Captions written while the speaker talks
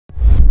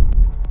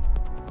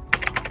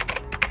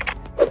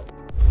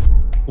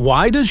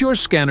Why does your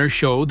scanner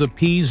show the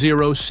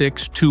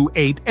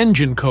P0628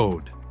 engine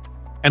code?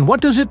 And what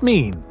does it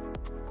mean?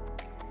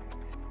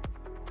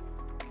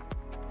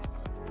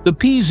 The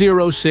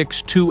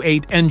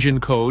P0628 engine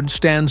code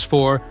stands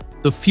for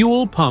the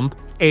fuel pump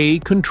A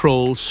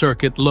control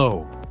circuit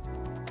low.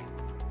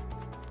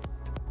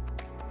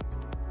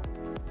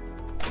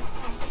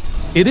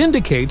 It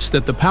indicates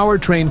that the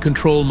powertrain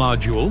control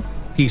module,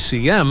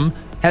 PCM,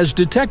 has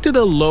detected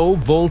a low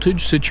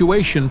voltage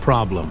situation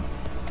problem.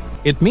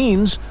 It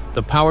means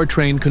the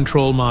powertrain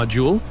control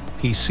module,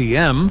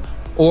 PCM,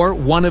 or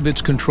one of its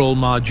control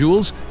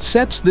modules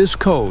sets this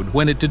code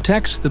when it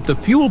detects that the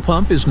fuel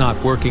pump is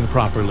not working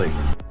properly.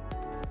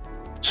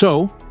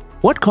 So,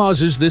 what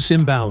causes this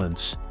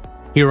imbalance?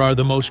 Here are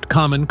the most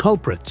common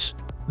culprits.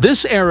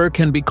 This error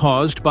can be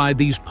caused by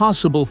these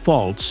possible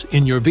faults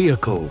in your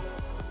vehicle: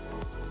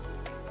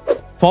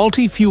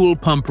 faulty fuel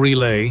pump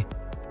relay,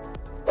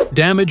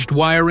 damaged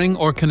wiring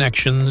or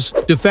connections,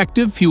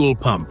 defective fuel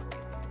pump,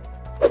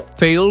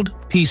 failed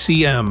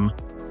PCM,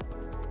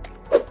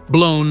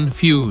 blown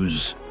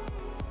fuse.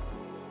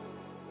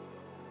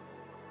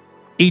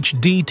 Each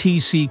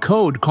DTC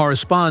code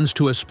corresponds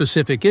to a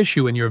specific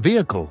issue in your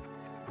vehicle.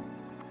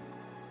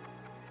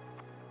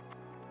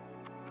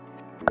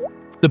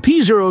 The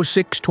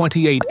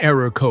P0628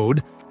 error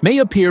code may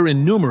appear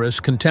in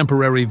numerous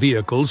contemporary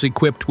vehicles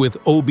equipped with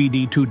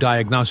OBD2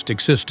 diagnostic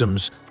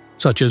systems,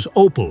 such as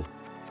Opel,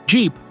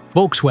 Jeep,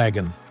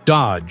 Volkswagen,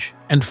 Dodge,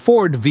 and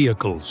Ford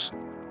vehicles.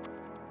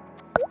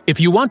 If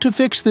you want to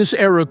fix this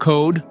error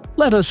code,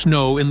 let us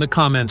know in the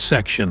comments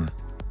section.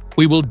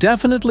 We will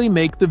definitely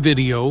make the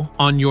video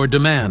on your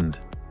demand.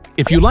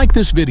 If you like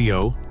this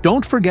video,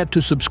 don't forget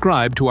to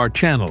subscribe to our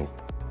channel.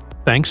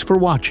 Thanks for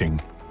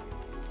watching.